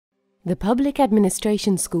The Public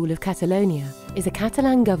Administration School of Catalonia is a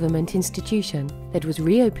Catalan government institution that was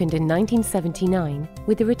reopened in 1979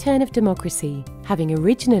 with the return of democracy, having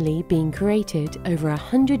originally been created over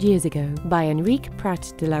 100 years ago by Enric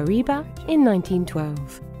Prat de la Riba in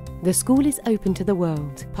 1912. The school is open to the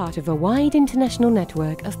world, part of a wide international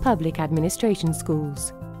network of public administration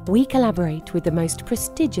schools. We collaborate with the most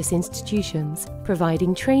prestigious institutions,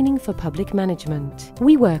 providing training for public management.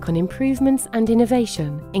 We work on improvements and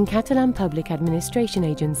innovation in Catalan public administration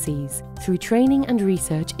agencies through training and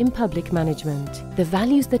research in public management. The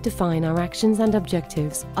values that define our actions and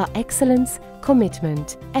objectives are excellence,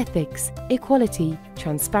 commitment, ethics, equality,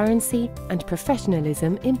 transparency, and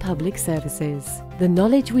professionalism in public services. The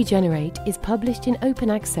knowledge we generate is published in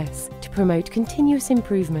open access to promote continuous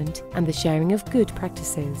improvement and the sharing of good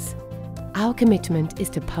practices. Our commitment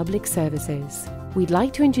is to public services. We'd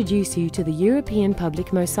like to introduce you to the European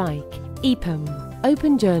Public Mosaic, EPuM,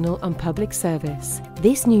 Open Journal on Public Service.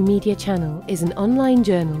 This new media channel is an online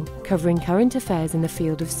journal covering current affairs in the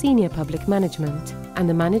field of senior public management and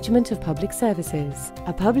the management of public services,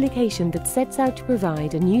 a publication that sets out to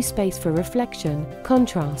provide a new space for reflection,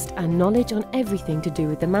 contrast and knowledge on everything to do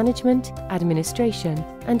with the management, administration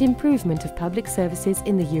and improvement of public services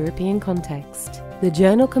in the European context. The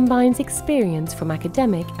journal combines experience from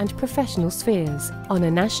academic and professional spheres on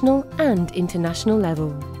a national and international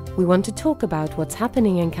level. We want to talk about what's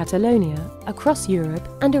happening in Catalonia, across Europe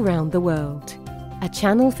and around the world. A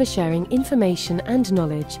channel for sharing information and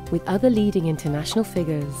knowledge with other leading international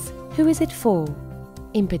figures. Who is it for?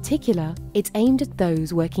 In particular, it's aimed at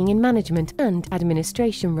those working in management and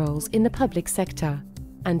administration roles in the public sector,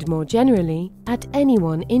 and more generally, at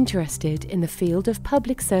anyone interested in the field of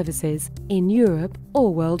public services in Europe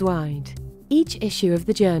or worldwide. Each issue of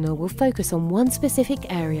the journal will focus on one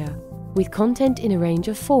specific area, with content in a range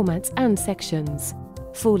of formats and sections,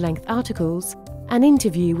 full-length articles, an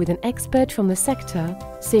interview with an expert from the sector,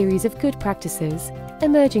 series of good practices,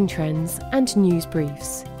 emerging trends and news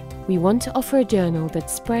briefs. We want to offer a journal that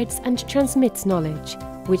spreads and transmits knowledge,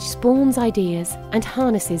 which spawns ideas and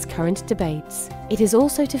harnesses current debates. It is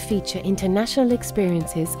also to feature international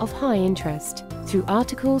experiences of high interest through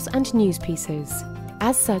articles and news pieces.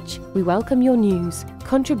 As such, we welcome your news,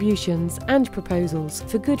 contributions and proposals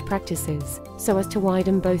for good practices so as to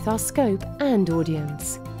widen both our scope and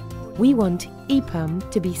audience. We want EPuM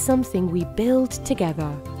to be something we build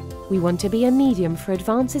together. We want to be a medium for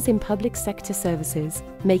advances in public sector services,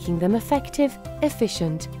 making them effective,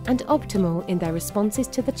 efficient and optimal in their responses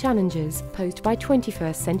to the challenges posed by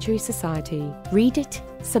 21st century society. Read it,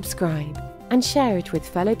 subscribe and share it with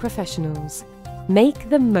fellow professionals. Make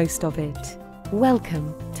the most of it.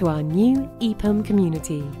 Welcome to our new EPuM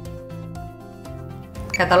community.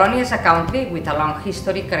 Catalonia is a country with a long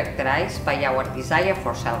history characterized by our desire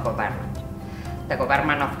for self-government. The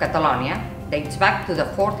government of Catalonia dates back to the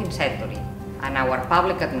 14th century, and our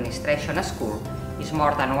public administration school is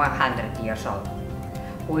more than 100 years old.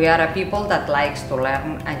 We are a people that likes to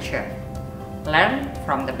learn and share. Learn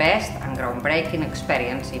from the best and groundbreaking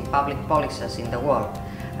experience in public policies in the world,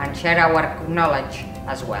 and share our knowledge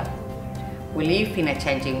as well. We live in a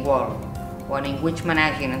changing world, one in which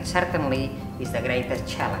managing uncertainty is the greatest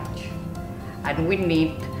challenge. And we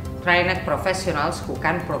need trained professionals who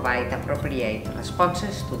can provide appropriate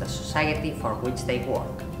responses to the society for which they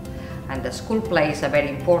work. And the school plays a very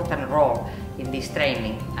important role in this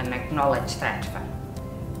training and knowledge transfer.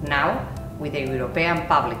 Now, with the European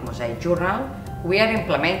Public Mosaic Journal, we are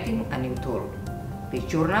implementing a new tool. This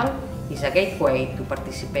journal is a gateway to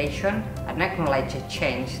participation and knowledge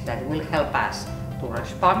change that will help us to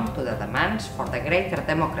respond to the demands for the greater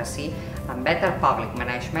democracy and better public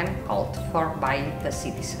management called for by the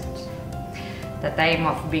citizens. The time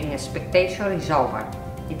of being a spectator is over.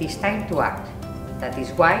 It is time to act. That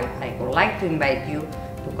is why I would like to invite you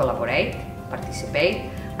to collaborate,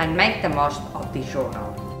 participate and make the most of this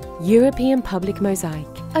journal. European Public Mosaic,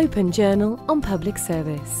 Open Journal on Public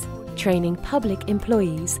Service, training public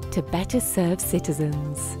employees to better serve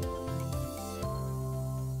citizens.